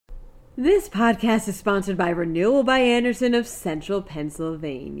This podcast is sponsored by Renewal by Andersen of Central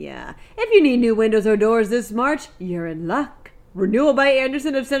Pennsylvania. If you need new windows or doors this March, you're in luck. Renewal by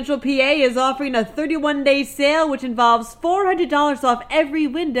Andersen of Central PA is offering a 31-day sale which involves $400 off every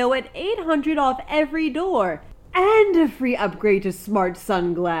window and $800 off every door. And a free upgrade to smart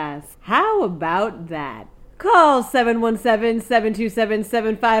sunglass. How about that? Call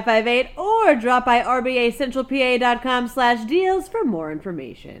 717-727-7558 or drop by rbacentralpa.com/deals for more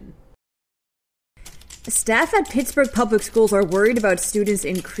information. Staff at Pittsburgh Public Schools are worried about students'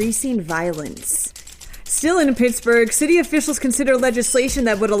 increasing violence. Still in Pittsburgh, city officials consider legislation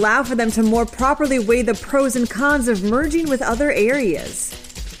that would allow for them to more properly weigh the pros and cons of merging with other areas.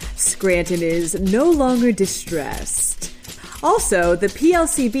 Scranton is no longer distressed. Also, the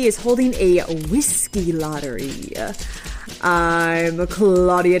PLCB is holding a whiskey lottery. I'm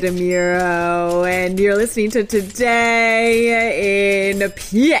Claudia DeMiro, and you're listening to Today in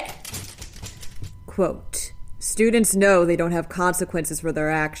PA. Quote, "Students know they don't have consequences for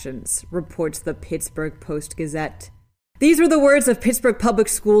their actions," reports the Pittsburgh Post-Gazette. These were the words of Pittsburgh Public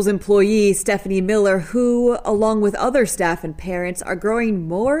Schools employee Stephanie Miller, who, along with other staff and parents, are growing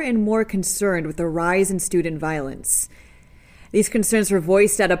more and more concerned with the rise in student violence. These concerns were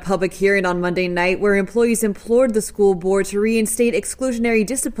voiced at a public hearing on Monday night where employees implored the school board to reinstate exclusionary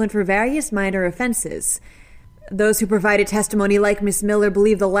discipline for various minor offenses. Those who provided testimony like Ms. Miller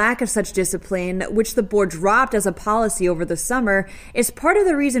believe the lack of such discipline, which the board dropped as a policy over the summer, is part of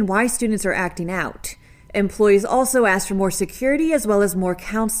the reason why students are acting out. Employees also asked for more security as well as more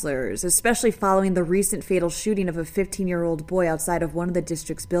counselors, especially following the recent fatal shooting of a 15-year-old boy outside of one of the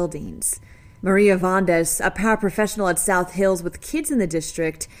district's buildings. Maria Vondes, a paraprofessional at South Hills with kids in the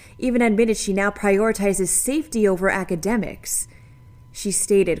district, even admitted she now prioritizes safety over academics. She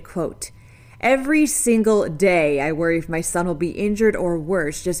stated, quote, "Every single day I worry if my son will be injured or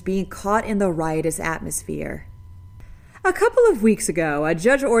worse just being caught in the riotous atmosphere." A couple of weeks ago, a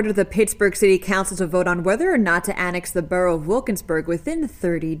judge ordered the Pittsburgh City Council to vote on whether or not to annex the borough of Wilkinsburg within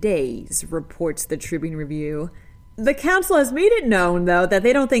 30 days, reports the Tribune Review. The council has made it known, though, that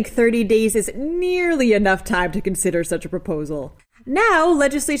they don't think 30 days is nearly enough time to consider such a proposal. Now,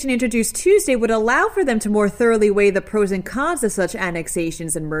 legislation introduced Tuesday would allow for them to more thoroughly weigh the pros and cons of such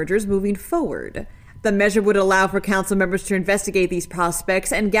annexations and mergers moving forward. The measure would allow for council members to investigate these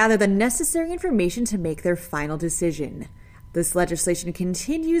prospects and gather the necessary information to make their final decision. This legislation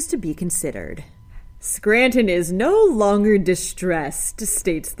continues to be considered. Scranton is no longer distressed,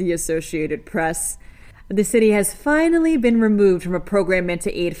 states the Associated Press. The city has finally been removed from a program meant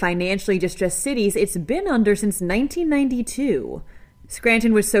to aid financially distressed cities it's been under since 1992.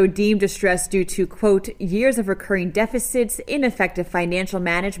 Scranton was so deemed distressed due to, quote, "years of recurring deficits, ineffective financial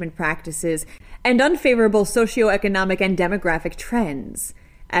management practices, and unfavorable socioeconomic and demographic trends."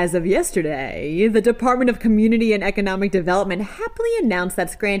 As of yesterday, the Department of Community and Economic Development happily announced that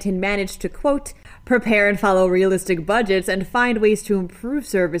Scranton managed to, quote, "prepare and follow realistic budgets and find ways to improve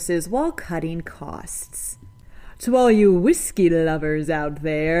services while cutting costs." To all you whiskey lovers out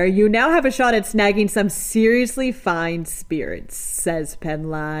there, you now have a shot at snagging some seriously fine spirits, says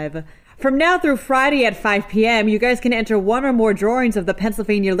PennLive. From now through Friday at 5 p.m., you guys can enter one or more drawings of the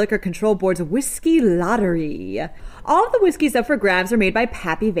Pennsylvania Liquor Control Board's Whiskey Lottery. All of the whiskeys up for grabs are made by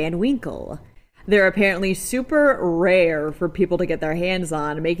Pappy Van Winkle. They're apparently super rare for people to get their hands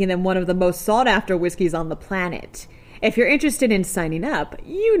on, making them one of the most sought-after whiskeys on the planet. If you're interested in signing up,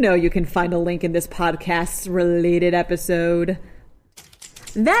 you know you can find a link in this podcast's related episode.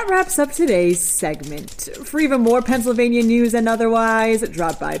 That wraps up today's segment. For even more Pennsylvania news and otherwise,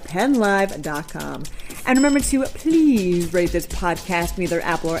 drop by PennLive.com. And remember to please rate this podcast on either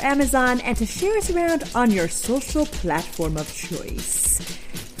Apple or Amazon and to share us around on your social platform of choice.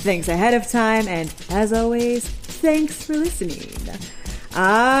 Thanks ahead of time, and as always, thanks for listening.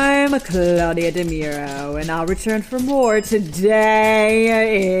 I'm Claudia DeMiro, and I'll return for more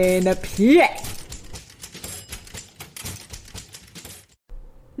Today in PA.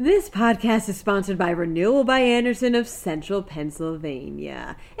 This podcast is sponsored by Renewal by Andersen of Central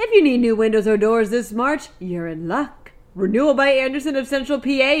Pennsylvania. If you need new windows or doors this March, you're in luck. Renewal by Andersen of Central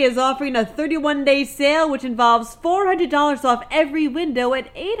PA is offering a 31-day sale which involves $400 off every window and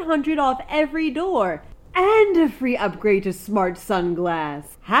 $800 off every door. And a free upgrade to smart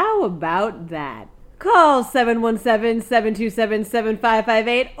sunglass. How about that? Call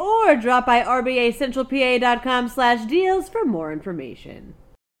 717-727-7558 or drop by rbacentralpa.com/deals for more information.